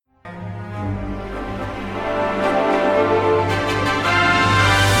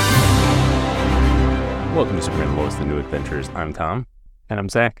Welcome to Superman and Lois, The New Adventures. I'm Tom. And I'm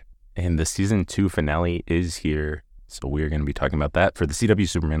Zach. And the Season 2 finale is here. So we're going to be talking about that for the CW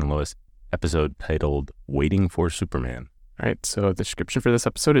Superman and Lois episode titled Waiting for Superman. All right, so the description for this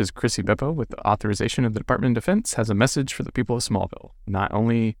episode is Chrissy Beppo, with the authorization of the Department of Defense, has a message for the people of Smallville. Not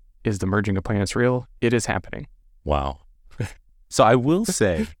only is the merging of planets real, it is happening. Wow. So I will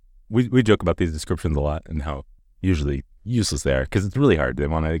say, we joke about these descriptions a lot and how usually useless they are because it's really hard. They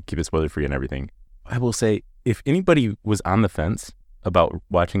want to keep it spoiler-free and everything. I will say, if anybody was on the fence about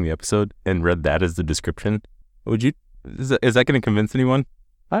watching the episode and read that as the description, would you? Is that going to convince anyone?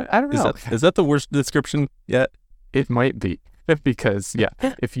 I don't know. Is that the worst description yet? It might be, because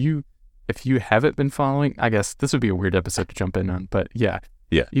if you haven't been following, I guess this would be a weird episode to jump in on. But yeah,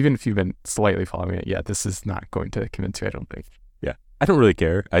 even if you've been slightly following it, this is not going to convince you, I don't think. Yeah, I don't really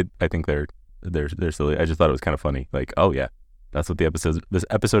care. I think they're silly. I just thought it was kind of funny. Like, oh yeah, that's what this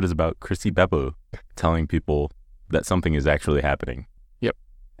episode is about. Chrissy Beppo telling people that something is actually happening. Yep.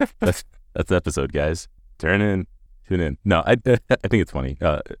 That's the episode, guys. Tune in. No, I think it's funny.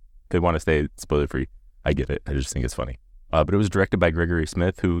 They want to stay spoiler free. I get it. I just think it's funny. But it was directed by Gregory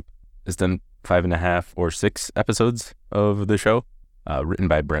Smith, who has done 5.5 or 6 episodes of the show. Written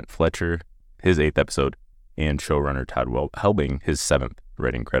by Brent Fletcher, his 8th episode, and showrunner Todd Helbing, his 7th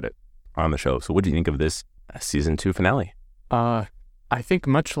writing credit on the show. So what do you think of this season 2 finale? I think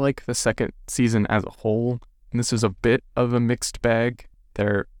much like the second season as a whole, this is a bit of a mixed bag.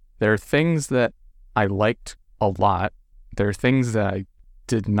 There are things that I liked a lot. There are things that I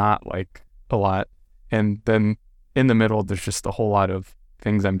did not like a lot. And then in the middle, there's just a whole lot of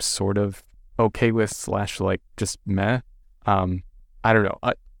things I'm sort of okay with / like just meh. I don't know.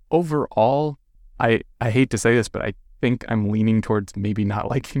 Overall, I hate to say this, but I think I'm leaning towards maybe not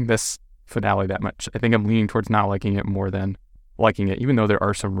liking this finale that much. I think I'm leaning towards not liking it more than liking it, even though there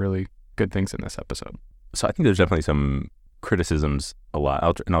are some really good things in this episode. So I think there's definitely some criticisms a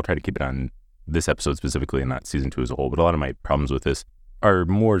lot, and I'll try to keep it on this episode specifically and not season 2 as a whole, but a lot of my problems with this are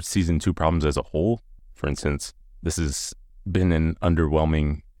more season 2 problems as a whole. For instance, this has been an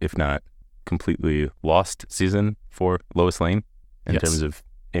underwhelming, if not completely lost season for Lois Lane in terms of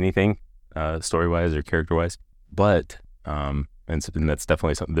anything, story-wise or character-wise. But, and that's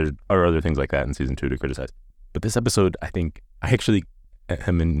definitely something, there are other things like that in season 2 to criticize. But this episode, I think, I actually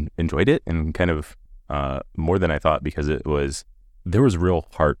enjoyed it and kind of more than I thought, because there was real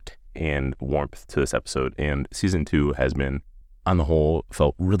heart and warmth to this episode. And season 2 has been, on the whole,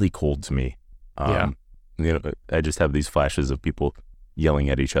 felt really cold to me. I just have these flashes of people yelling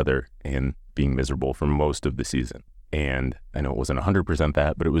at each other and being miserable for most of the season. And I know it wasn't 100%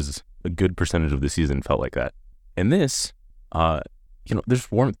 that, but it was a good percentage of the season felt like that. And this,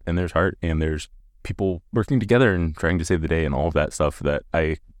 there's warmth and there's heart and there's people working together and trying to save the day and all of that stuff that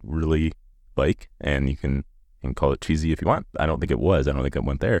I really like. And you can call it cheesy if you want. I don't think it was. I don't think it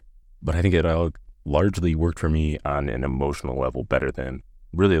went there. But I think it all largely worked for me on an emotional level better than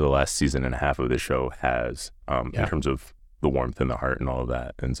really the last season and a half of this show has, in terms of the warmth and the heart and all of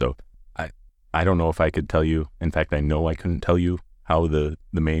that. And so I don't know if I could tell you. In fact, I know I couldn't tell you how the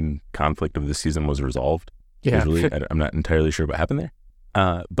main conflict of this season was resolved. Yeah. Really, I'm not entirely sure what happened there.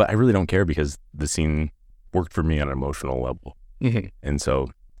 But I really don't care because the scene worked for me on an emotional level. Mm-hmm. And so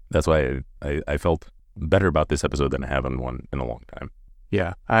that's why I felt better about this episode than I have on one in a long time.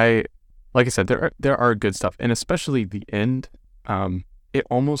 Yeah. Like I said, there are good stuff, and especially the end. It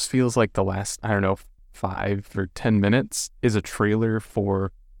almost feels like the last, 5 or 10 minutes is a trailer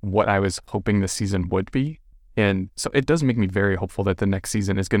for what I was hoping the season would be. And so it does make me very hopeful that the next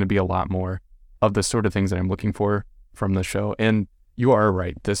season is going to be a lot more of the sort of things that I'm looking for from the show. And you are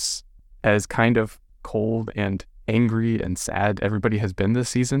right. This, as kind of cold and angry and sad everybody has been this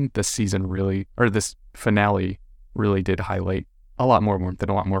season really, or this finale really did highlight a lot more warmth and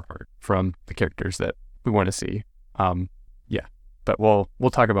a lot more heart from the characters that we want to see. But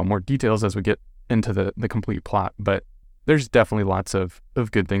we'll talk about more details as we get into the complete plot. But there's definitely lots of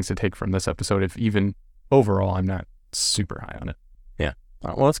good things to take from this episode, if even overall I'm not super high on it. Yeah.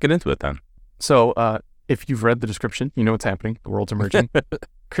 Well, let's get into it then. So if you've read the description, you know what's happening. The world's emerging.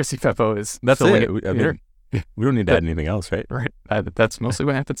 Chrissy Beppo is That's filling it. We don't need to add anything else, right? Right. That's mostly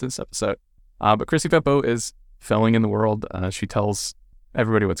what happens in this episode. But Chrissy Beppo is filling in the world. She tells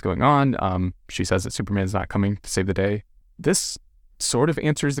everybody what's going on. She says that Superman's not coming to save the day. This sort of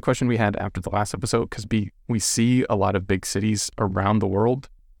answers the question we had after the last episode, because we see a lot of big cities around the world.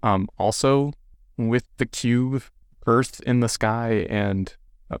 Also, with the cube, Earth in the sky, and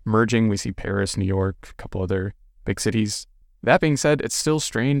merging, we see Paris, New York, a couple other big cities. That being said, it's still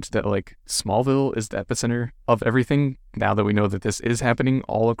strange that Smallville is the epicenter of everything, now that we know that this is happening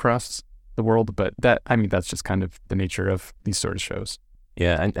all across the world, but that's just kind of the nature of these sort of shows.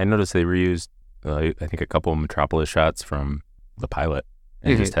 Yeah, I noticed they reused, I think, a couple of Metropolis shots from the pilot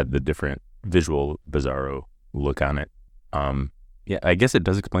and just had the different visual Bizarro look on it. Yeah, I guess it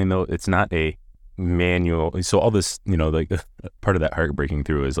does explain, though, it's not a manual. So all this, like part of that heartbreaking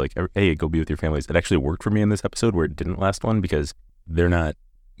through is like, hey, go be with your families. It actually worked for me in this episode where it didn't last one because they're not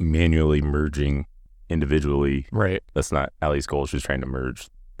manually merging individually. Right. That's not Allie's goal. She's trying to merge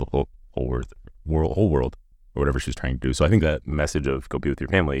the whole world, or whatever she's trying to do. So I think that message of go be with your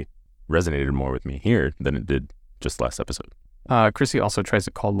family resonated more with me here than it did just last episode. Chrissy also tries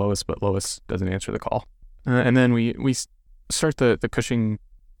to call Lois, but Lois doesn't answer the call. And then we start the Cushing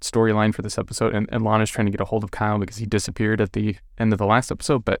storyline for this episode, and Lana's trying to get a hold of Kyle because he disappeared at the end of the last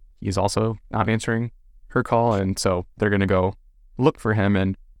episode, but he's also not answering her call, and so they're going to go look for him.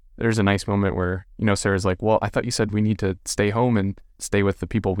 And there's a nice moment where, Sarah's like, well, I thought you said we need to stay home and stay with the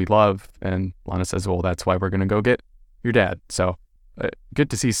people we love. And Lana says, well, that's why we're going to go get your dad. So good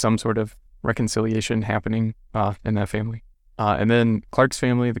to see some sort of reconciliation happening in that family. And then Clark's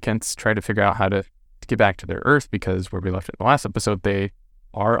family, the Kents, try to figure out how to get back to their Earth, because where we left it in the last episode, they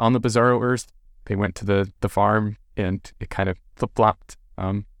are on the Bizarro Earth. They went to the farm and it kind of flip-flopped.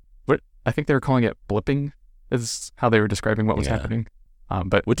 What I think they were calling it blipping is how they were describing what was happening.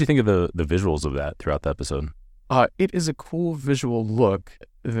 But what do you think of the visuals of that throughout the episode? It is a cool visual look.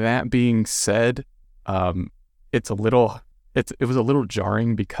 That being said, it was a little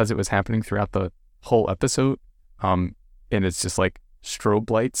jarring because it was happening throughout the whole episode. And it's just like strobe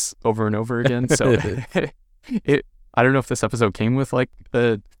lights over and over again. So I don't know if this episode came with like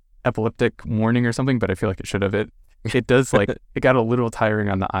the epileptic warning or something, but I feel like it should have. It does like it got a little tiring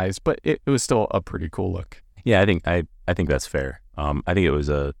on the eyes, but it was still a pretty cool look. Yeah, I think that's fair. I think it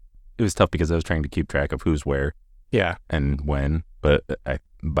was tough because I was trying to keep track of who's where, and when. But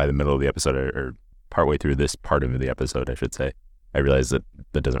by the middle of the episode, or partway through this part of the episode, I should say, I realized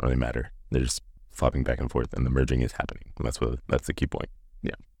that doesn't really matter. They're just flopping back and forth, and the merging is happening. And that's the key point.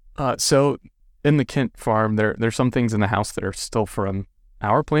 Yeah. So in the Kent farm, there's some things in the house that are still from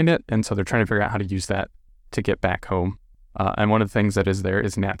our planet, and so they're trying to figure out how to use that to get back home. And one of the things that is there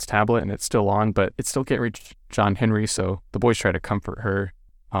is Nat's tablet, and it's still on, but it still can't reach John Henry, so the boys try to comfort her.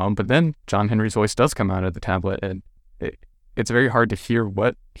 But then John Henry's voice does come out of the tablet, and it's very hard to hear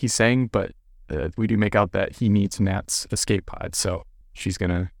what he's saying, but we do make out that he needs Nat's escape pod, so she's going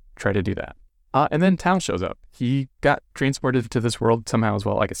to try to do that. And then Tao shows up. He got transported to this world somehow as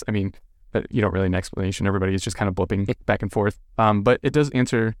well. But you don't really need an explanation. Everybody is just kind of blipping back and forth. But it does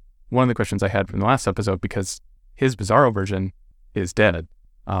answer one of the questions I had from the last episode, because his Bizarro version is dead.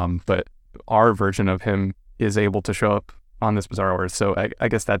 But our version of him is able to show up on this Bizarro Earth. So I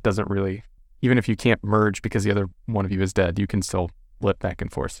guess that doesn't really, even if you can't merge because the other one of you is dead, you can still blip back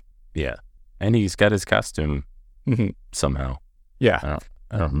and forth. Yeah. And he's got his costume somehow. Yeah.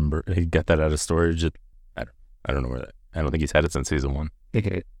 I don't remember. He got that out of storage. I don't know where that. I don't think he's had it since season 1.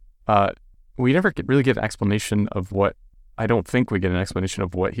 We never really get an explanation of what. I don't think we get an explanation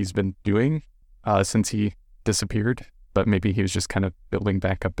of what he's been doing since he disappeared. But maybe he was just kind of building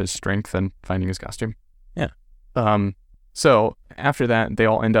back up his strength and finding his costume. Yeah. So after that, they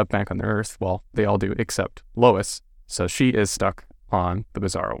all end up back on the Earth. Well, they all do except Lois. So she is stuck on the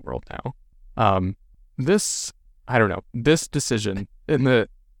Bizarro world now. I don't know. This decision in the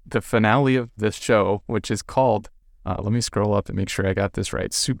finale of this show, which is called, let me scroll up and make sure I got this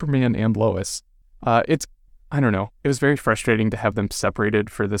right, Superman and Lois. I don't know. It was very frustrating to have them separated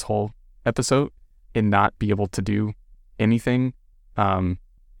for this whole episode and not be able to do anything. And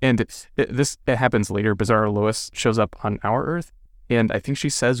it happens later. Bizarro Lois shows up on our Earth, and I think she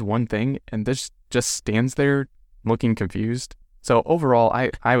says one thing, and this just stands there looking confused. So overall,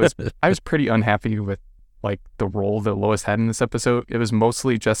 I was pretty unhappy with like the role that Lois had in this episode. It was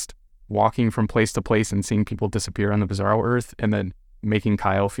mostly just walking from place to place and seeing people disappear on the Bizarro Earth, and then making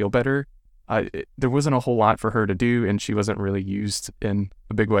Kyle feel better. There wasn't a whole lot for her to do, and she wasn't really used in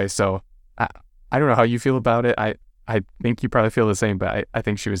a big way. So I don't know how you feel about it. I think you probably feel the same, but I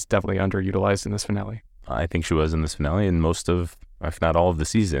think she was definitely underutilized in this finale. I think she was in this finale and most of, if not all of the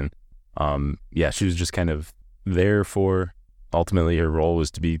season. She was just kind of there for, ultimately her role was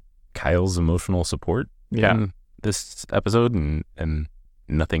to be Kyle's emotional support in this episode, and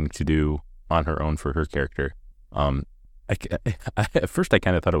nothing to do on her own for her character. At first I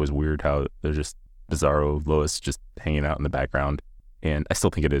kind of thought it was weird how there's just Bizarro Lois just hanging out in the background, and I still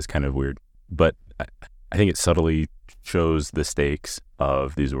think it is kind of weird, but I think it subtly shows the stakes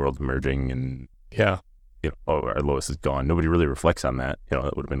of these worlds merging, and our Lois is gone. Nobody really reflects on that.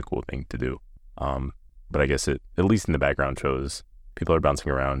 That would have been a cool thing to do. But I guess it, at least in the background, shows people are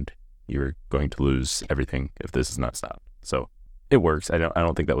bouncing around you're going to lose everything if this is not stopped. So it works. I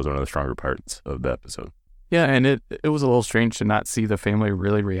don't think that was one of the stronger parts of the episode. Yeah, and it was a little strange to not see the family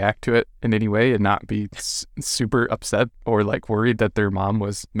really react to it in any way and not be super upset or like worried that their mom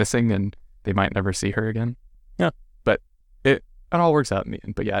was missing and they might never see her again. Yeah. But it all works out in the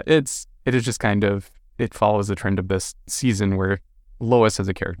end. But yeah, it is just kind of, it follows the trend of this season where Lois as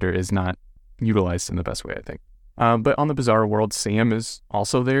a character is not utilized in the best way, I think. But on the Bizarro World, Sam is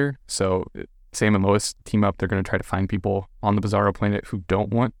also there. So Sam and Lois team up. They're going to try to find people on the Bizarro planet who don't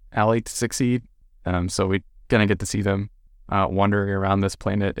want Allie to succeed. So we're going to get to see them wandering around this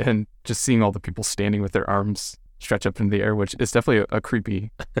planet and just seeing all the people standing with their arms stretched up into the air, which is definitely a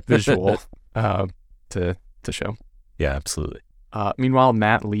creepy visual to show. Yeah, absolutely. Meanwhile,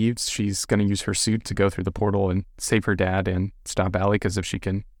 Nat leaves. She's going to use her suit to go through the portal and save her dad and stop Allie, because if she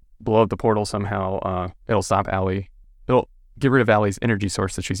can blow up the portal somehow, it'll stop Allie. It'll get rid of Allie's energy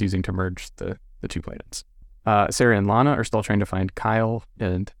source that she's using to merge the two planets. Sarah and Lana are still trying to find Kyle,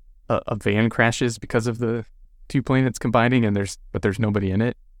 and a van crashes because of the two planets combining, and there's nobody in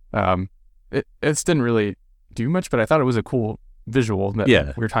it. It didn't really do much, but I thought it was a cool visual that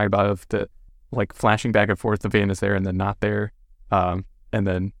we were talking about, of the like flashing back and forth. The van is there and then not there. And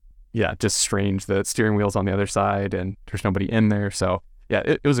then, just strange. The steering wheel's on the other side and there's nobody in there. So,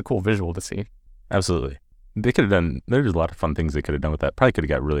 it was a cool visual to see. Absolutely. They could have done, there's a lot of fun things they could have done with that. Probably could have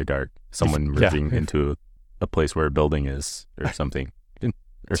got really dark. Someone merging into a place where a building is or something.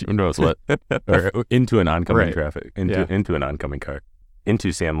 Or who knows what. Or into an oncoming traffic. Into an oncoming car.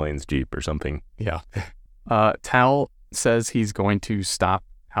 Into Sam Lane's Jeep or something. Yeah. Tal says he's going to stop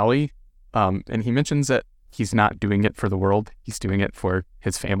Allie. And he mentions that he's not doing it for the world. He's doing it for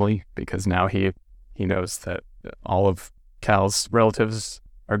his family, because now he knows that all of Cal's relatives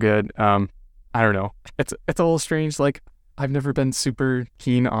are good. I don't know. It's a little strange. Like, I've never been super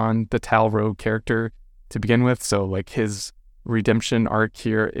keen on the Tal Rogue character to begin with. So like his redemption arc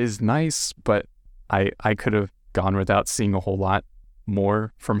here is nice, but I could have gone without seeing a whole lot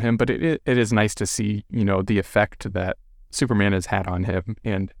more from him. But it is nice to see, the effect that Superman has had on him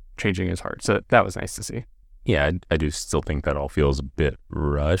and changing his heart. So that was nice to see. Yeah, I do still think that all feels a bit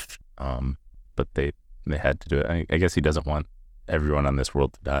rushed, but they had to do it. I guess he doesn't want everyone on this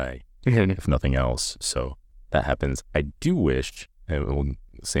world to die, if nothing else. So that happens. I do wish,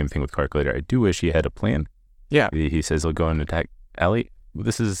 same thing with Clark later, I do wish he had a plan. Yeah. He says he'll go and attack Allie.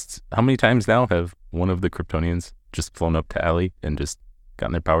 This is, how many times now have one of the Kryptonians just flown up to Allie and just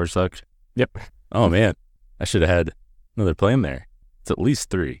gotten their power sucked? Yep. Oh, man. I should have had another plan there. It's at least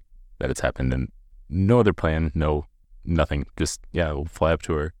 3 that it's happened, and no other plan, nothing. Just, we'll fly up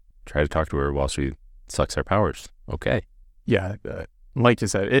to her, try to talk to her while she sucks our powers. Okay. Yeah, like you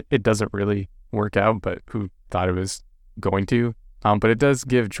said, it doesn't really work out, but who thought it was going to? But it does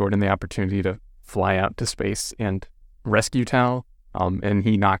give Jordan the opportunity to fly out to space and rescue Tal, and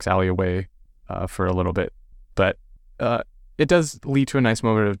he knocks Allie away for a little bit. But it does lead to a nice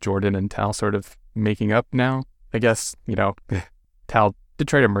moment of Jordan and Tal sort of making up now. I guess, Tal did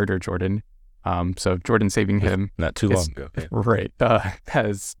try to murder Jordan. So Jordan saving him not too long ago, right,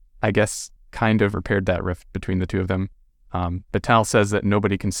 has, I guess, kind of repaired that rift between the two of them. But Tal says that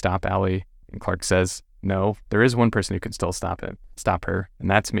nobody can stop Allie, and Clark says, no, there is one person who can still stop her, and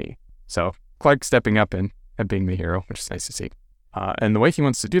that's me. So Clark stepping up and being the hero, which is nice to see. And the way he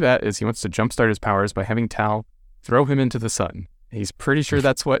wants to do that is he wants to jumpstart his powers by having Tal throw him into the sun. He's pretty sure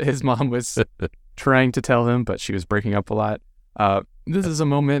that's what his mom was trying to tell him, but she was breaking up a lot. This is a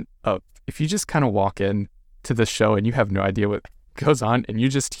moment of, if you just kind of walk in to the show and you have no idea what goes on and you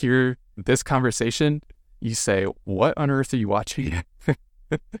just hear this conversation, you say, what on earth are you watching?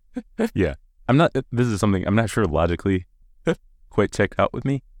 Yeah. This is something I'm not sure logically quite checked out with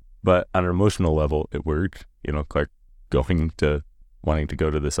me, but on an emotional level, it worked. Clark wanting to go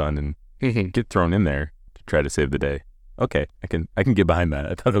to the sun and get thrown in there to try to save the day. Okay, I can get behind that.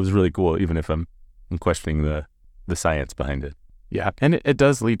 I thought it was really cool, even if I'm questioning the science behind it. Yeah, and it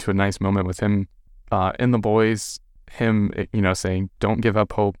does lead to a nice moment with him in the boys, him, saying, don't give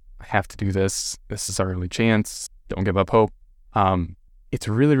up hope. I have to do this. This is our only chance. Don't give up hope. It's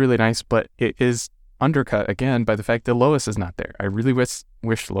really, really nice, but it is undercut again by the fact that Lois is not there. I really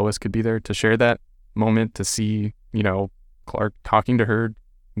wish Lois could be there to share that moment, to see, Clark talking to her,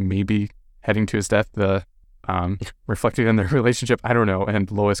 maybe heading to his death, reflecting on their relationship. I don't know, and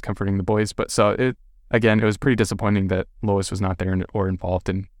Lois comforting the boys. But so it was pretty disappointing that Lois was not there or involved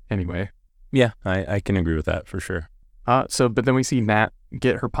in any way. Yeah, I can agree with that for sure. But then we see Nat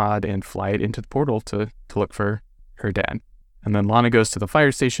get her pod and fly it into the portal to look for her dad. And then Lana goes to the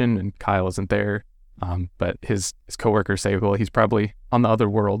fire station and Kyle isn't there. But his coworkers say, well, he's probably on the other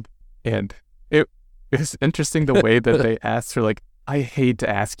world. And it's interesting the way that they asked her, like, I hate to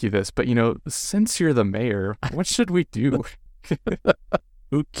ask you this, but, since you're the mayor, what should we do?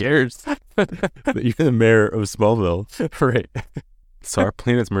 Who cares? You're the mayor of Smallville. Right. So our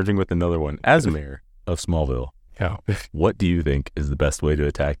planet's merging with another one as mayor of Smallville. Yeah. What do you think is the best way to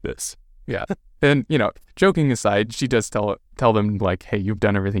attack this? Yeah. And, joking aside, she does tell them, like, hey, you've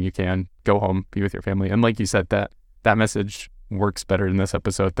done everything you can. Go home, be with your family. And like you said, that message works better in this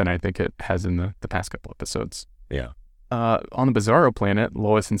episode than I think it has in the past couple episodes. Yeah. On the Bizarro planet,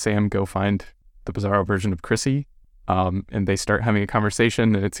 Lois and Sam go find the Bizarro version of Chrissy, and they start having a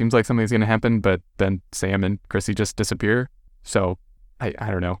conversation, and it seems like something's going to happen, but then Sam and Chrissy just disappear. So, I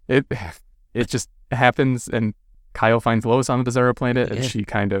don't know. It just happens, and Kyle finds Lois on the Bizarro planet, and she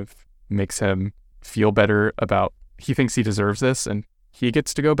kind of makes him feel better about, he thinks he deserves this, and he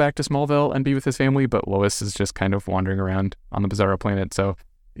gets to go back to Smallville and be with his family, but Lois is just kind of wandering around on the Bizarro planet. So,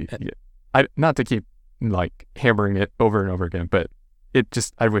 not to keep like hammering it over and over again, but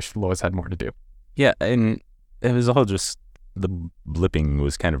I wish Lois had more to do. Yeah, and it was all just, the blipping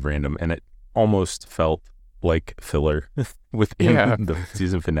was kind of random, and it almost felt like filler within the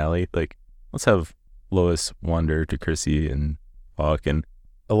season finale. Like, let's have Lois wander to Chrissy and Hawk, and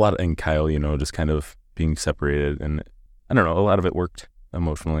Kyle, just kind of being separated, and I don't know, a lot of it worked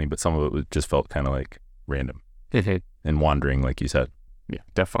emotionally, but some of it just felt kind of like random and wandering, like you said. Yeah,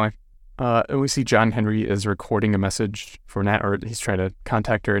 definitely. And we see John Henry is recording a message for Nat, or he's trying to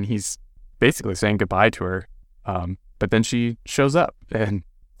contact her, and he's basically saying goodbye to her. But then she shows up and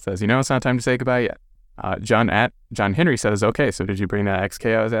says, it's not time to say goodbye yet. John Henry says, okay, so did you bring that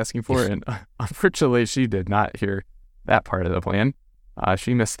XK I was asking for? And unfortunately, she did not hear that part of the plan.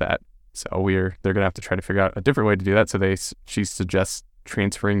 She missed that. So they're going to have to try to figure out a different way to do that. So she suggests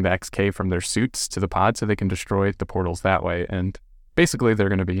transferring the XK from their suits to the pod so they can destroy the portals that way. And basically, they're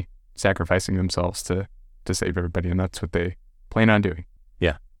going to be sacrificing themselves to save everybody, and that's what they plan on doing.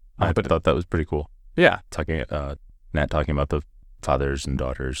 Yeah, I thought that was pretty cool. Yeah, Nat talking about the fathers and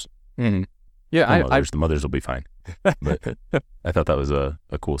daughters. Mm-hmm. Yeah, the mothers will be fine. But I thought that was a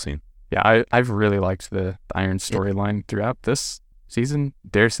cool scene. Yeah, I've really liked the Iron storyline throughout this season.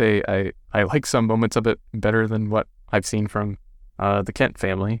 Dare say I like some moments of it better than what I've seen from the Kent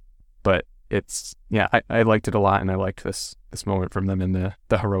family, but I liked it a lot, and I liked this moment from them in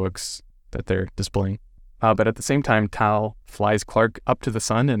the heroics that they're displaying. But at the same time, Tal flies Clark up to the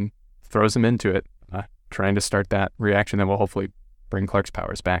sun and throws him into it, trying to start that reaction that will hopefully bring Clark's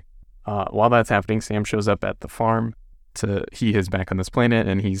powers back. While that's happening, Sam shows up at the farm. He is back on this planet,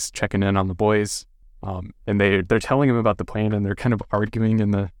 and he's checking in on the boys. And they're telling him about the plan, and they're kind of arguing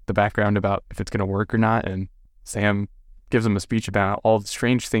in the background about if it's going to work or not. And Sam gives him a speech about all the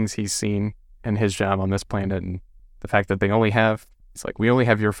strange things he's seen in his job on this planet, and the fact that we only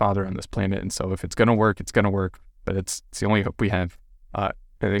have your father on this planet, and so if it's going to work, it's going to work, but it's the only hope we have. And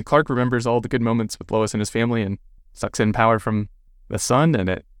then Clark remembers all the good moments with Lois and his family and sucks in power from the sun, and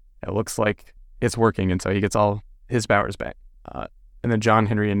it looks like it's working, and so he gets all his powers back. And then John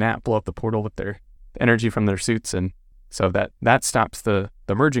Henry and Nat blow up the portal with their energy from their suits, and so that stops the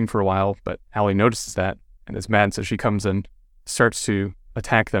merging for a while, but Allie notices that and is mad, so she comes and starts to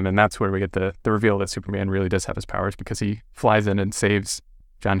attack them, and that's where we get the reveal that Superman really does have his powers, because he flies in and saves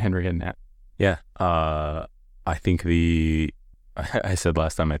John Henry and Nat. Yeah, I think I said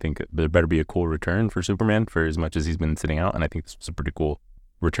last time, I think there better be a cool return for Superman for as much as he's been sitting out, and I think this was a pretty cool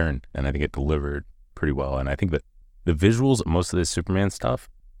return, and I think it delivered pretty well, and I think that the visuals of most of this Superman stuff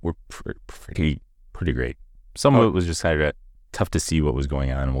were pretty great. Some of it was just kind of tough to see what was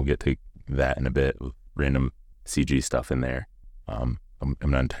going on, and we'll get to that in a bit with random CG stuff in there. I'm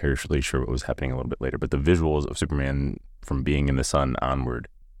not entirely sure what was happening a little bit later, but the visuals of Superman from being in the sun onward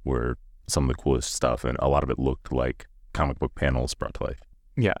were some of the coolest stuff, and a lot of it looked like comic book panels brought to life.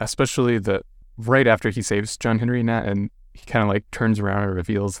 Yeah, especially right after he saves John Henry and Nat, and he kind of like turns around and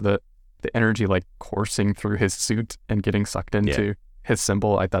reveals the energy like coursing through his suit and getting sucked into his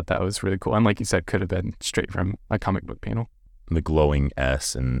symbol. I thought that was really cool, and like you said, could have been straight from a comic book panel. The glowing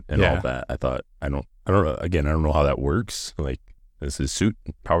S and all that. I thought, I don't know how that works. Like, is his suit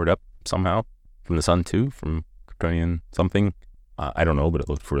powered up somehow from the sun too, from Kryptonian something? I don't know, but it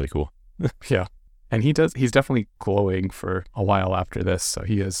looked really cool. Yeah, and he's definitely glowing for a while after this, so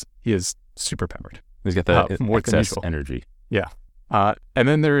he is super powered. He's got that excess energy. Yeah, and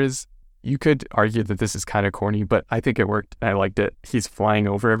then you could argue that this is kind of corny, but I think it worked. I liked it. He's flying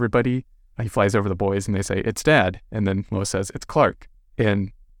over everybody. He flies over the boys, and they say, "It's Dad." And then Lois says, "It's Clark."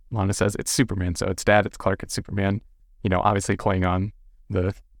 And Lana says, "It's Superman." So it's Dad, it's Clark, it's Superman. Obviously playing on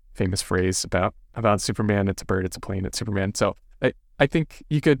the famous phrase about Superman. It's a bird, it's a plane, it's Superman. So I think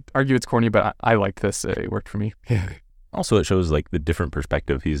you could argue it's corny, but I like this. It worked for me. Also, it shows like the different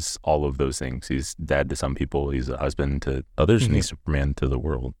perspective. He's all of those things. He's dad to some people. He's a husband to others, and he's Superman to the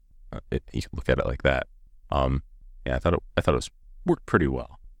world. You can look at it like that. Yeah, I thought it was worked pretty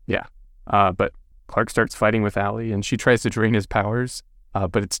well. Yeah. But Clark starts fighting with Allie, and she tries to drain his powers,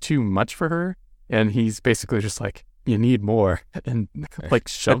 but it's too much for her. And he's basically just like, you need more, and like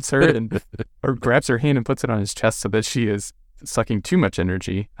shoves her or grabs her hand and puts it on his chest so that she is sucking too much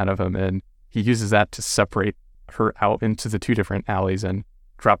energy out of him. And he uses that to separate her out into the two different alleys and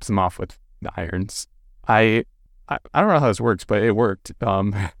drops them off with the irons. I don't know how this works, but it worked.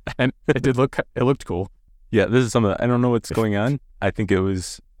 And it looked cool. Yeah, this is something I don't know what's going on. I think it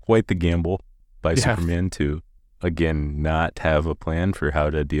was quite the gamble by Superman to, again, not have a plan for how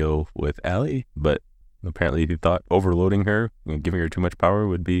to deal with Allie, but apparently he thought overloading her and giving her too much power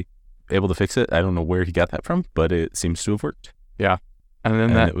would be able to fix it. I don't know where he got that from, but it seems to have worked. Yeah. And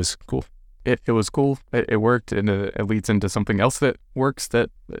then it was cool. It was cool. It worked, and it leads into something else that works that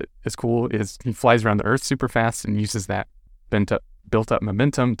is cool, is he flies around the Earth super fast and uses that built up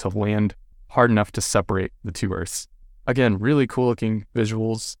momentum to land hard enough to separate the two Earths. Again, really cool looking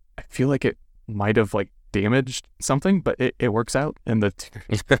visuals. I feel like it might have like damaged something, but it works out, and the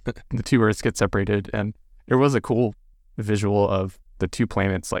two Earths get separated. And there was a cool visual of the two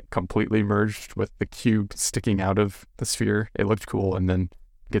planets like completely merged with the cube sticking out of the sphere. It looked cool, and then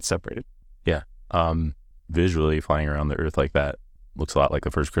gets separated. Yeah. Visually flying around the Earth like that looks a lot like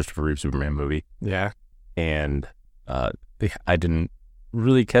the first Christopher Reeve Superman movie. Yeah. And I didn't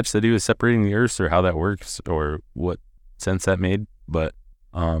really catch that he was separating the Earths or how that works or what sense that made, but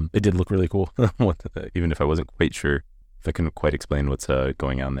it did look really cool, even if I wasn't quite sure, if I couldn't quite explain what's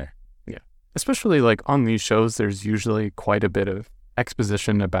going on there. Yeah. Especially like on these shows, there's usually quite a bit of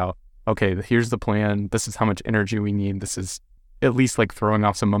exposition about, okay, here's the plan. This is how much energy we need. This is at least like throwing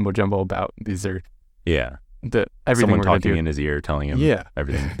off some mumbo jumbo about these are everything someone we're talking do. in his ear telling him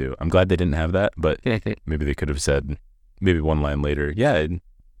everything to do. I'm glad they didn't have that, but maybe they could have said maybe one line later,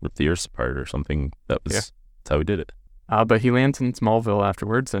 rip the Earth apart or something. That's how we did it. But he lands in Smallville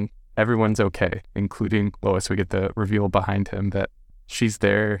afterwards, and everyone's okay, including Lois. We get the reveal behind him that she's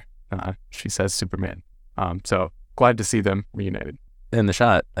there. She says Superman. So glad to see them reunited. And the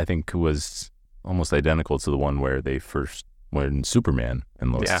shot, I think, was almost identical to the one where when Superman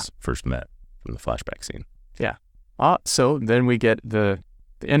and Lois first met from the flashback scene. Yeah. So then we get the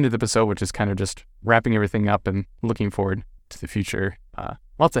end of the episode, which is kind of just wrapping everything up and looking forward to the future.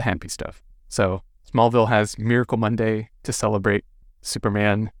 Lots of happy stuff. So Smallville has Miracle Monday to celebrate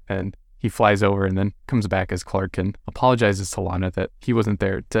Superman, and he flies over and then comes back as Clark and apologizes to Lana that he wasn't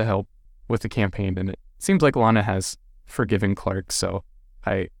there to help with the campaign. And it seems like Lana has forgiven Clark, so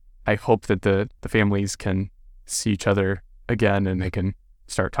I hope that the families can see each other again and they can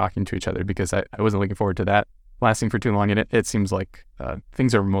start talking to each other, because I wasn't looking forward to that lasting for too long, and it seems like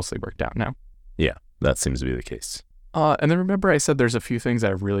things are mostly worked out now. Yeah, that seems to be the case. And then remember I said there's a few things I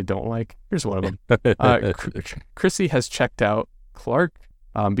really don't like. Here's one of them. Chrissy has checked out Clark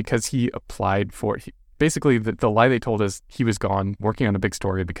because he applied for basically the lie they told is he was gone working on a big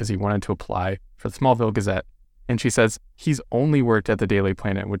story because he wanted to apply for the Smallville Gazette. And she says he's only worked at the Daily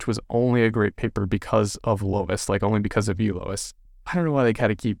Planet, which was only a great paper because of Lois, like only because of you, Lois. I don't know why they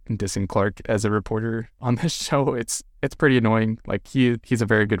gotta keep dissing Clark as a reporter on this show. It's pretty annoying. Like he's a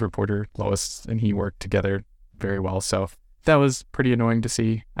very good reporter, Lois, and he worked together very well. So that was pretty annoying to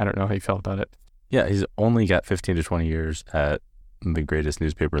see. I don't know how you felt about it. Yeah, he's only got 15 to 20 years at the greatest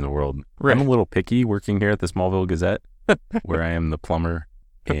newspaper in the world. Right. I'm a little picky working here at the Smallville Gazette, where I am the plumber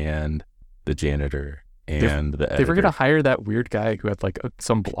and the janitor and the editor. They were going to hire that weird guy who had like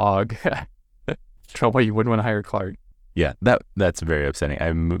some blog. Trouble you wouldn't want to hire Clark. Yeah, that's very upsetting.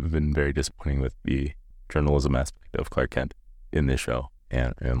 I've been very disappointing with the journalism aspect of Clark Kent in this show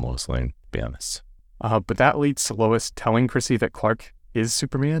and Lois Lane, to be honest. But that leads to Lois telling Chrissy that Clark is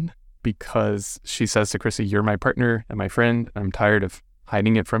Superman, because she says to Chrissy, "You're my partner and my friend. And I'm tired of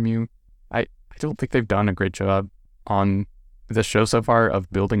hiding it from you." I don't think they've done a great job on this show so far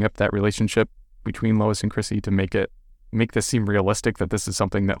of building up that relationship between Lois and Chrissy to make this seem realistic, that this is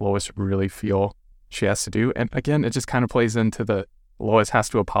something that Lois really feel she has to do. And again, it just kind of plays into the Lois has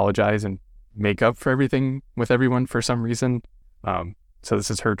to apologize and make up for everything with everyone for some reason. So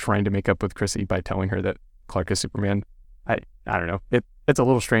this is her trying to make up with Chrissy by telling her that Clark is Superman. I don't know. It's a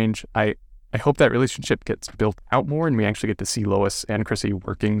little strange. I hope that relationship gets built out more and we actually get to see Lois and Chrissy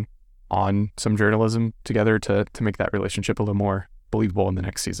working on some journalism together to make that relationship a little more believable in the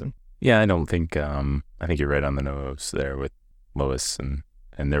next season. Yeah, I don't think, I think you're right on the nose there with Lois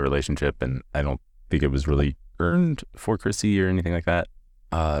and their relationship. And I don't think it was really earned for Chrissy or anything like that.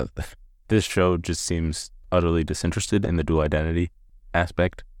 This show just seems utterly disinterested in the dual identity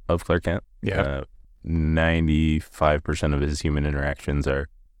aspect of Clark Kent. 95% of his human interactions are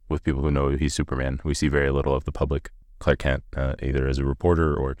with people who know he's Superman. We see very little of the public Clark Kent, either as a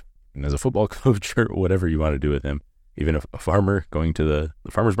reporter or as a football coach or whatever you want to do with him. Even a farmer going to the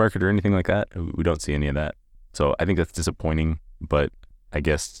farmer's market or anything like that, we don't see any of that. So I think that's disappointing, but I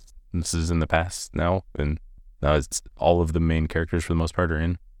guess this is in the past now, and now it's all of the main characters for the most part are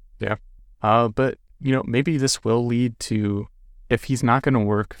in. Yeah. But, maybe this will lead to, if he's not going to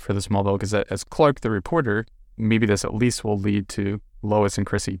work for the Smallville Gazette as Clark the reporter, maybe this at least will lead to Lois and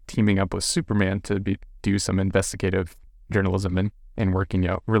Chrissy teaming up with Superman to do some investigative journalism and working,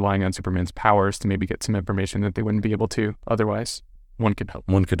 relying on Superman's powers to maybe get some information that they wouldn't be able to otherwise. One could hope.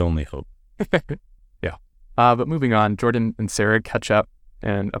 One could only hope. Yeah. But moving on, Jordan and Sarah catch up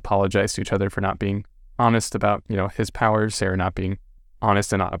and apologize to each other for not being honest about, his powers. Sarah not being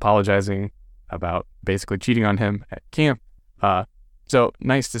honest and not apologizing about basically cheating on him at camp. So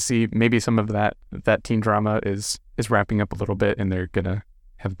nice to see maybe some of that teen drama is wrapping up a little bit and they're going to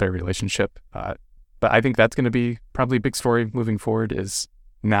have their relationship. But I think that's going to be probably a big story moving forward is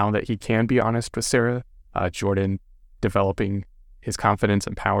now that he can be honest with Sarah, Jordan developing his confidence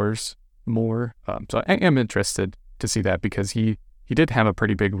and powers more. So I am interested to see that because he did have a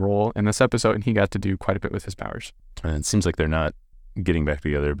pretty big role in this episode and he got to do quite a bit with his powers. And it seems like they're not getting back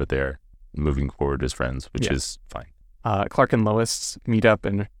together, but they're moving forward as friends, which is fine. Clark and Lois meet up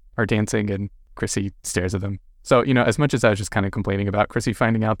and are dancing and Chrissy stares at them. So, as much as I was just kind of complaining about Chrissy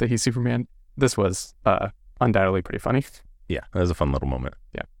finding out that he's Superman, this was undoubtedly pretty funny. Yeah, that was a fun little moment.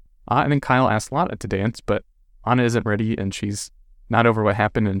 Yeah. And then Kyle asks Lana to dance, but Anna isn't ready and she's not over what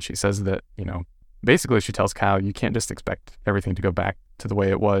happened. And she says that, basically she tells Kyle, you can't just expect everything to go back to the way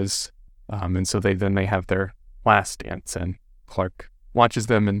it was. And so they have their last dance and Clark watches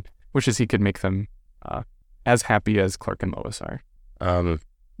them and wishes he could make them as happy as Clark and Lois are.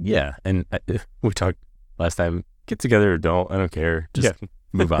 Yeah, and we talked last time, get together or don't, I don't care. Just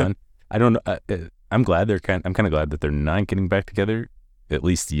move on. I don't know. I'm glad I'm kind of glad that they're not getting back together, at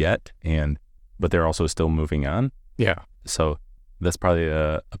least yet, but they're also still moving on. Yeah. So that's probably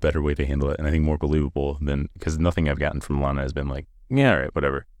a better way to handle it, and I think more believable than, because nothing I've gotten from Lana has been like, yeah, all right,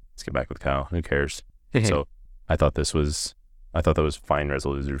 whatever. Let's get back with Kyle. Who cares? So I thought that was fine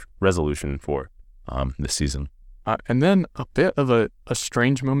resolution for this season. And then a bit of a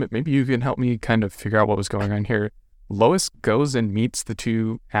strange moment. Maybe you can help me kind of figure out what was going on here. Lois goes and meets the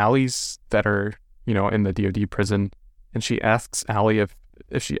two Allies that are, in the DOD prison. And she asks Allie if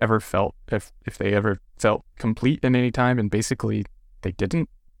she ever felt, if they ever felt complete in any time. And basically they didn't.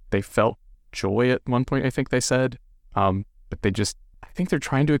 They felt joy at one point, I think they said. But I think they're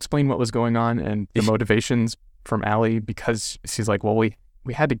trying to explain what was going on and the motivations from Allie, because she's like, well, we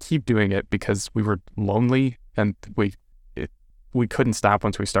had to keep doing it because we were lonely and we couldn't stop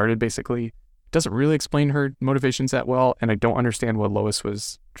once we started, basically. Doesn't really explain her motivations that well, and I don't understand what Lois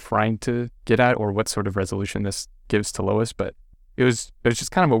was trying to get at or what sort of resolution this gives to Lois, but it was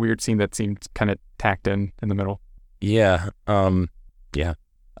just kind of a weird scene that seemed kind of tacked in the middle. Yeah. We can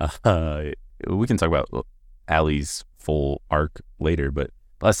talk about Allie's full arc later, but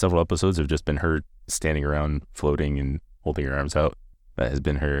the last several episodes have just been her standing around floating and holding her arms out. That has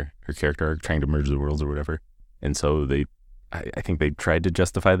been her character arc, trying to merge the worlds or whatever. And so I think they tried to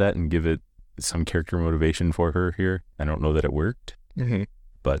justify that and give it some character motivation for her here. I don't know that it worked,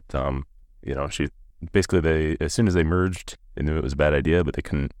 but she basically, as soon as they merged, they knew it was a bad idea, but they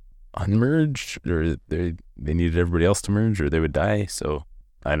couldn't unmerge, or they needed everybody else to merge, or they would die. So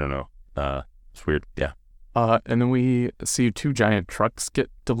I don't know. It's weird. Yeah. And then we see two giant trucks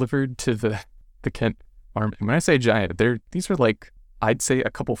get delivered to the Kent farm. And when I say giant, these are like, I'd say a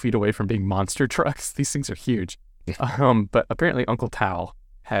couple feet away from being monster trucks. These things are huge. But apparently Uncle Tal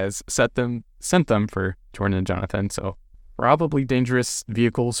has sent them for Jordan and Jonathan. So probably dangerous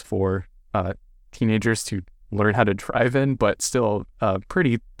vehicles for teenagers to learn how to drive in, but still a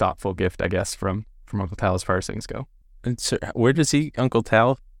pretty thoughtful gift, I guess, from Uncle Tal as far as things go. And so where does Uncle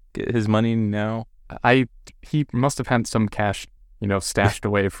Tal get his money now? He must have had some cash, stashed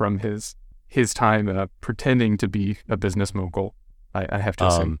away from his time pretending to be a business mogul. I have to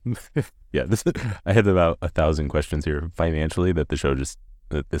assume. Yeah, I had about 1,000 questions here financially that the show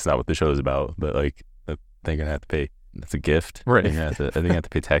it's not what the show is about, but like they're gonna have to pay. That's a gift, right? Are they gonna have to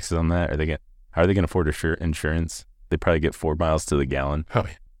pay taxes on that? How are they gonna afford insurance? They probably get 4 miles to the gallon. Oh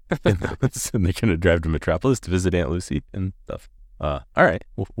yeah. and they're gonna drive to Metropolis to visit Aunt Lucy and stuff. All right,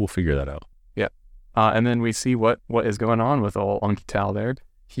 we'll figure that out. Yeah. And then we see what is going on with old Uncle Tal there.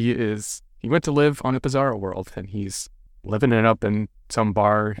 He he went to live on a Bizarro world, and he's living it up in some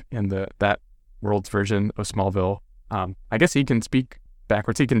bar in that world's version of Smallville. I guess he can speak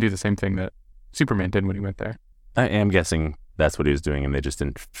backwards. He can do the same thing that Superman did when he went there. I am guessing that's what he was doing, and they just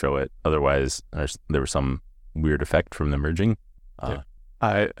didn't show it. Otherwise, there was some weird effect from the merging.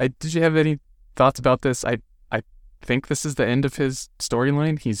 Did you have any thoughts about this? I think this is the end of his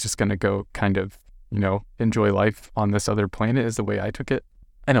storyline. He's just going to go kind of, enjoy life on this other planet is the way I took it.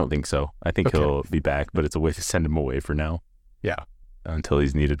 I don't think so. I think he'll be back, but it's a way to send him away for now. Yeah. Until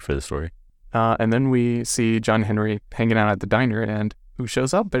he's needed for the story. And then we see John Henry hanging out at the diner, and who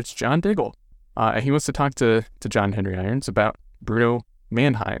shows up? It's John Diggle. He wants to talk to John Henry Irons about Bruno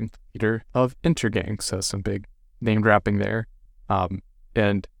Mannheim, leader of Intergang. So some big name dropping there.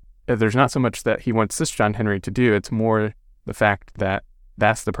 And there's not so much that he wants this John Henry to do. It's more the fact that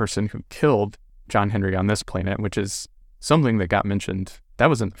that's the person who killed John Henry on this planet, which is something that got mentioned. That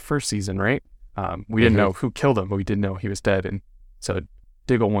was in the first season, right? We didn't know who killed him, but we did know he was dead. And so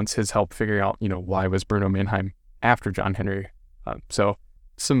Diggle wants his help figuring out, why was Bruno Mannheim after John Henry? So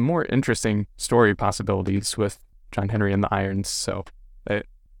some more interesting story possibilities with John Henry and the Irons. So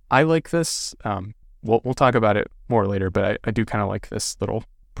I like this. We'll talk about it more later, but I do kind of like this little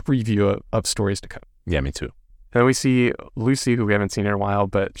preview of stories to come. Yeah, me too. Then we see Lucy, who we haven't seen in a while,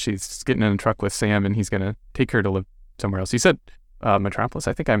 but she's getting in a truck with Sam, and he's going to take her to live somewhere else. He said Metropolis.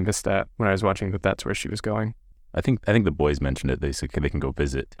 I think I missed that when I was watching, that that's where she was going. I think the boys mentioned it. They said they can go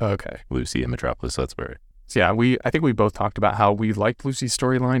visit Lucy in Metropolis. So that's where. So yeah, I think we both talked about how we liked Lucy's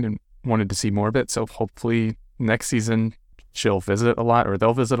storyline and wanted to see more of it. So hopefully next season she'll visit a lot, or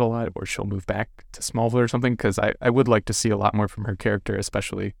they'll visit a lot, or she'll move back to Smallville or something, because I would like to see a lot more from her character,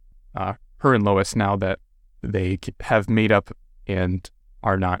 especially her and Lois, now that they have made up and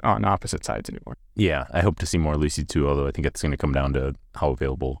are not on opposite sides anymore. Yeah, I hope to see more Lucy too, although I think it's going to come down to how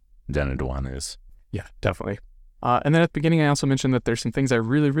available Jenna Dewan is. Yeah, definitely. And then at the beginning, I also mentioned that there's some things I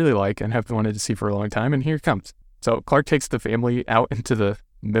really, really like and have wanted to see for a long time, and here it comes. So Clark takes the family out into the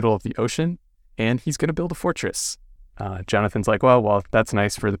middle of the ocean, and he's going to build a fortress. Jonathan's like, well, that's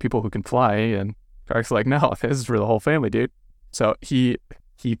nice for the people who can fly, and Clark's like, no, this is for the whole family, dude. So he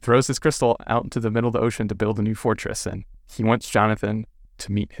throws his crystal out into the middle of the ocean to build a new fortress, and he wants Jonathan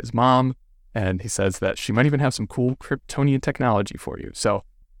to meet his mom, and he says that she might even have some cool Kryptonian technology for you. So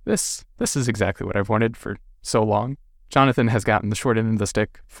this is exactly what I've wanted for so long. Jonathan has gotten the short end of the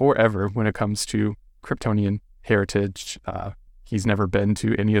stick forever when it comes to Kryptonian heritage. He's never been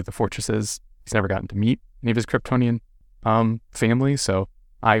to any of the fortresses. He's never gotten to meet any of his Kryptonian family. So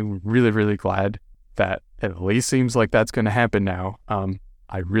I'm really, really glad that it at least seems like that's going to happen now.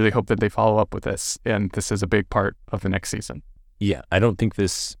 I really hope that they follow up with this, and this is a big part of the next season. Yeah, I don't think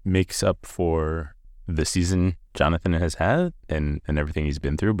this makes up for the season Jonathan has had and everything he's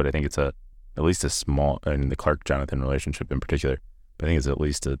been through, but I think it's at least a small, and the Clark-Jonathan relationship in particular, but I think it's at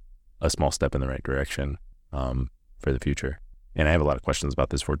least a small step in the right direction for the future. And I have a lot of questions about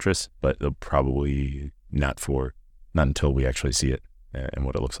this fortress, but they'll probably not until we actually see it and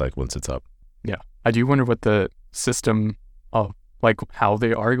what it looks like once it's up. Yeah. I do wonder what the system of, like, how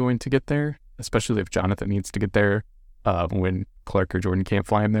they are going to get there, especially if Jonathan needs to get there when Clark or Jordan can't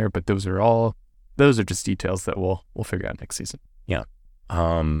fly him there. But those are just details that we'll figure out next season. Yeah.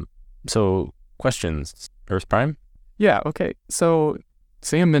 So questions, Earth Prime? Yeah. Okay. So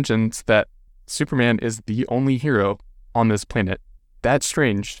Sam mentions that Superman is the only hero on this planet. That's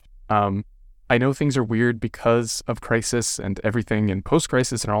strange. I know things are weird because of Crisis and everything, and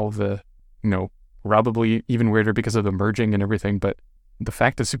post-Crisis and all of the, probably even weirder because of the merging and everything. But the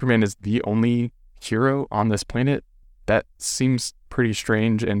fact that Superman is the only hero on this planet, that seems pretty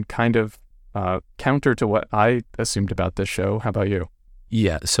strange and kind of counter to what I assumed about this show. How about you?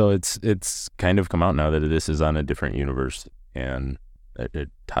 Yeah, so it's kind of come out now that this is on a different universe, and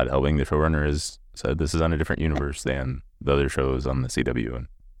Todd Helbing, the showrunner, has said this is on a different universe than the other shows on the CW, and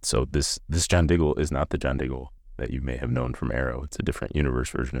so this John Diggle is not the John Diggle that you may have known from Arrow. It's a different universe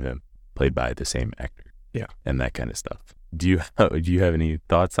version of him, played by the same actor. Yeah, and that kind of stuff. Do you have any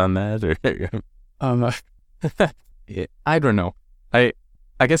thoughts on that? Or I don't know. I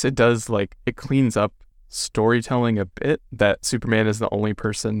guess it does, like, it cleans up storytelling a bit that Superman is the only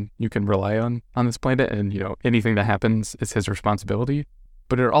person you can rely on this planet, and anything that happens is his responsibility.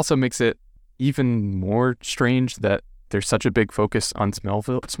 But it also makes it even more strange that there's such a big focus on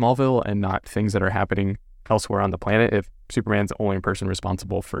Smallville and not things that are happening elsewhere on the planet, if Superman's the only person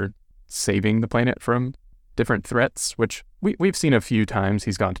responsible for saving the planet from different threats, which we've seen a few times.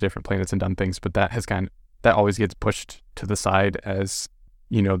 He's gone to different planets and done things, but that always gets pushed to the side as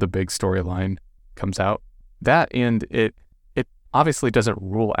the big storyline comes out. That, and it obviously doesn't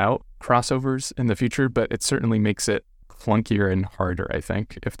rule out crossovers in the future, but it certainly makes it clunkier and harder, I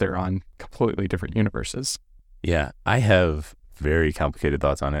think, if they're on completely different universes. Yeah, I have very complicated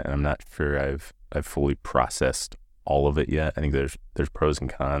thoughts on it, and I'm not sure I've fully processed all of it yet. I think there's pros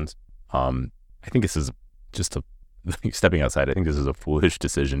and cons. I think this is just stepping outside. I think this is a foolish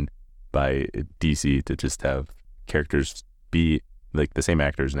decision by DC to just have characters be like the same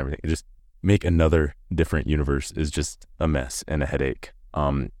actors and everything. Just make another different universe is just a mess and a headache.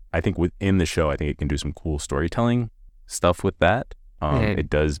 I think within the show, I think it can do some cool storytelling stuff with that. It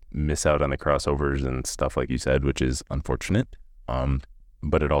does miss out on the crossovers and stuff like you said, which is unfortunate.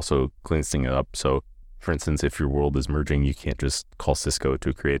 But it also cleans things up. So, for instance, if your world is merging, you can't just call Cisco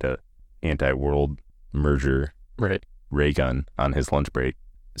to create a anti-world merger ray gun on his lunch break.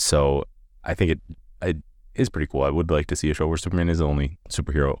 So I think it is pretty cool. I would like to see a show where Superman is the only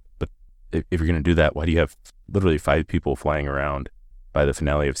superhero. But if you're going to do that, why do you have literally 5 people flying around by the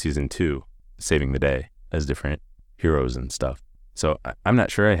finale of season 2, saving the day as different heroes and stuff? So I'm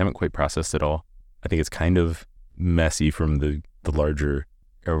not sure. I haven't quite processed it all. I think it's kind of messy from the larger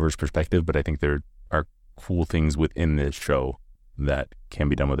Arrowverse perspective, but I think there are cool things within this show that can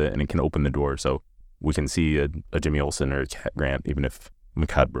be done with it, and it can open the door. So we can see a Jimmy Olsen or a Cat Grant, even if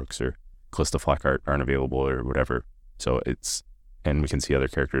Mehcad Brooks or Calista Flockhart aren't available or whatever. So and we can see other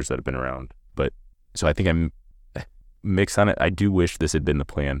characters that have been around. But so I think I'm mixed on it. I do wish this had been the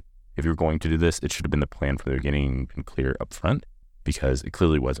plan. If you were going to do this, it should have been the plan from the beginning and clear up front, because it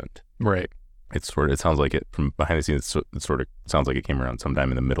clearly wasn't. Right. It sounds like it from behind the scenes. It sort of sounds like it came around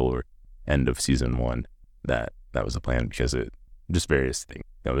sometime in the middle or end of season 1 that was the plan, because it just various things.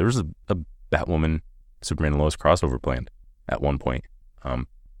 There was a Batwoman, Superman and Lois crossover planned at one point.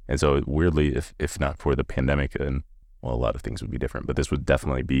 And so weirdly, if not for the pandemic, then a lot of things would be different. But this would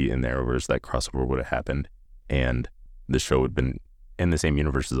definitely be in there, whereas that crossover would have happened, and the show would have been in the same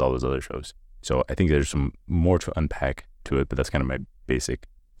universe as all those other shows. So I think there's some more to unpack to it, but that's kind of my basic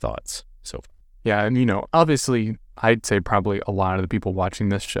thoughts so far. Yeah, and obviously, I'd say probably a lot of the people watching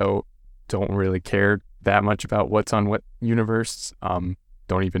this show don't really care that much about what's on what universe.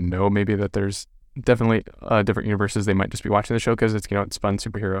 Don't even know maybe that there's definitely different universes. They might just be watching the show because it's it's fun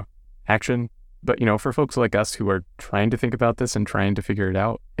superhero action. But for folks like us who are trying to think about this and trying to figure it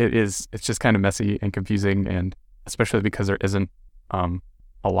out, it's just kind of messy and confusing, and especially because there isn't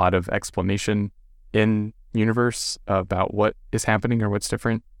a lot of explanation in universe about what is happening or what's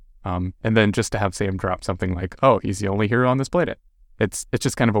different. And then just to have Sam drop something like, "Oh, he's the only hero on this planet," it's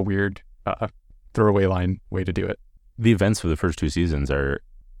just kind of a weird throwaway line way to do it. The events for the first 2 seasons are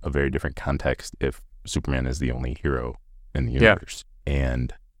a very different context if Superman is the only hero in the universe. Yeah.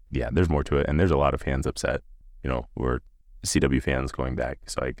 And yeah, there's more to it, and there's a lot of fans upset. We're CW fans going back,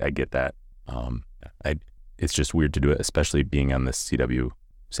 so I get that. It's just weird to do it, especially being on the CW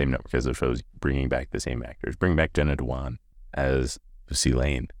same network as the shows, bringing back the same actors, bring back Jenna Dewan as Lucy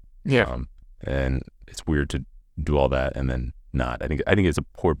Lane. Yeah. And it's weird to do all that and then not. I think it's a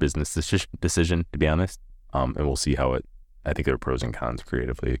poor business decision, to be honest. And we'll see how I think there are pros and cons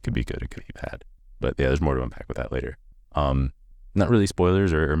creatively. It could be good, it could be bad. But yeah, there's more to unpack with that later. Not really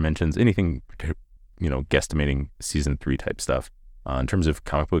spoilers or mentions, anything, guesstimating season 3 type stuff. In terms of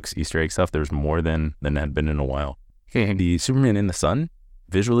comic books, Easter egg stuff, there's more than had been in a while. The Superman in the Sun,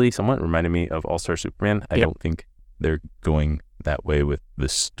 visually somewhat reminded me of All-Star Superman. I don't think they're going that way with the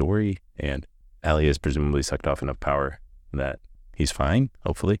story, and Ali has presumably sucked off enough power that he's fine,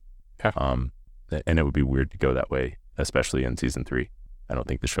 hopefully. Yeah. And it would be weird to go that way, especially in season 3. I don't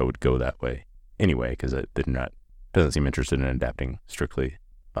think the show would go that way anyway, because it doesn't seem interested in adapting strictly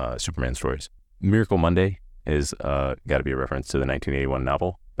Superman stories. Miracle Monday is got to be a reference to the 1981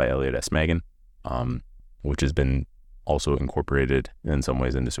 novel by Elliot S. Maggin, which has been also incorporated in some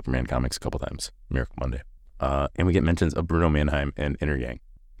ways into Superman comics a couple times. Miracle Monday. And we get mentions of Bruno Mannheim and Intergang.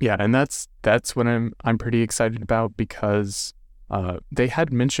 Yeah, and that's what I'm pretty excited about, because they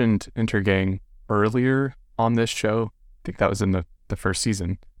had mentioned Intergang earlier on this show. I think that was in the first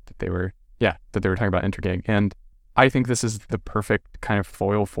season that they were talking about Intergang. And I think this is the perfect kind of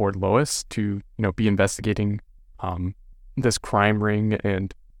foil for Lois to, be investigating this crime ring,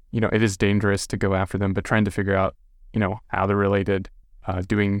 and, it is dangerous to go after them, but trying to figure out, how they're related,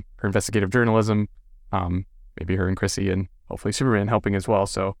 doing her investigative journalism, maybe her and Chrissy, and hopefully Superman helping as well.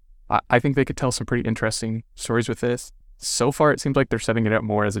 So I think they could tell some pretty interesting stories with this. So far, it seems like they're setting it up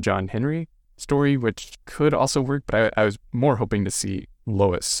more as a John Henry story, which could also work, but I was more hoping to see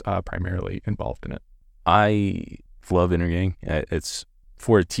Lois primarily involved in it. I love Intergang. It's,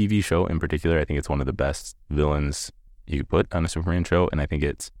 for a TV show in particular, I think it's one of the best villains you could put on a Superman show, and I think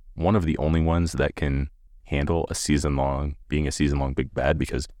it's one of the only ones that can handle being a season long big bad,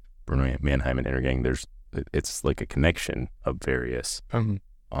 because Bruno Mannheim and Intergang, it's like a connection of various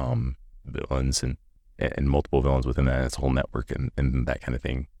villains and multiple villains within that. It's a whole network and that kind of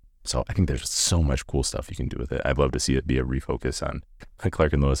thing. So I think there's so much cool stuff you can do with it. I'd love to see it be a refocus on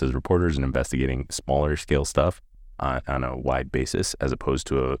Clark and Lois as reporters and investigating smaller scale stuff on a wide basis, as opposed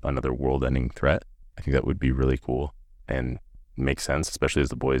to another world-ending threat. I think that would be really cool and makes sense, especially as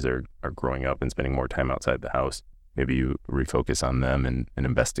the boys are growing up and spending more time outside the house. Maybe you refocus on them and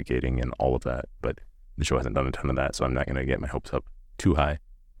investigating and all of that. But the show hasn't done a ton of that, so I'm not going to get my hopes up too high.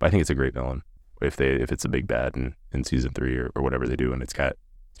 But I think it's a great villain if it's a big bad in season 3 or whatever they do. And it's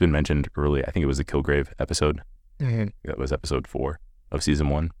been mentioned early. I think it was the Kilgrave episode. Mm-hmm. That was episode 4 of season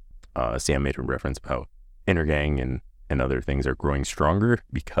 1. Sam made a reference about Intergang and other things are growing stronger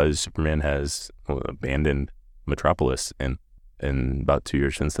because Superman has abandoned Metropolis. And in about 2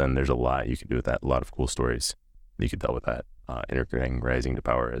 years since then, there's a lot you could do with that. A lot of cool stories you could tell with that. Intergang rising to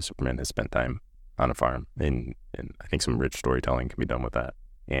power as Superman has spent time on a farm. And I think some rich storytelling can be done with that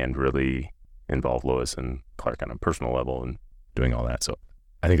and really involve Lois and Clark on a personal level and doing all that. So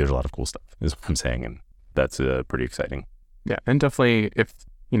I think there's a lot of cool stuff, is what I'm saying. And that's pretty exciting. Yeah. And definitely if,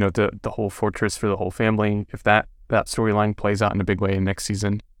 the whole fortress for the whole family, if that storyline plays out in a big way in next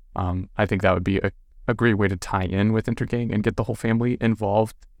season, I think that would be a great way to tie in with Intergang and get the whole family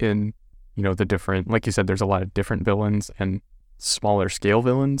involved in, the different, like you said, there's a lot of different villains and smaller scale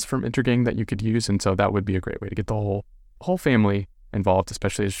villains from Intergang that you could use. And so that would be a great way to get the whole family involved,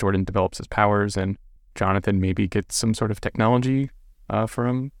 especially as Jordan develops his powers and Jonathan maybe gets some sort of technology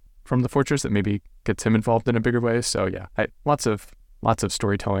from the fortress that maybe gets him involved in a bigger way. So yeah, lots of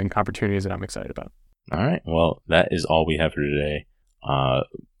storytelling opportunities that I'm excited about. All right. Well, that is all we have for today.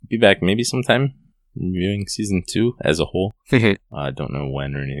 Be back maybe sometime reviewing season 2 as a whole. I don't know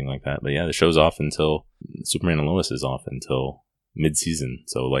when or anything like that. But yeah, the show's off until Superman and Lois is off until mid-season.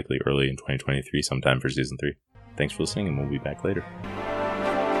 So likely early in 2023 sometime for season 3. Thanks for listening, and we'll be back later.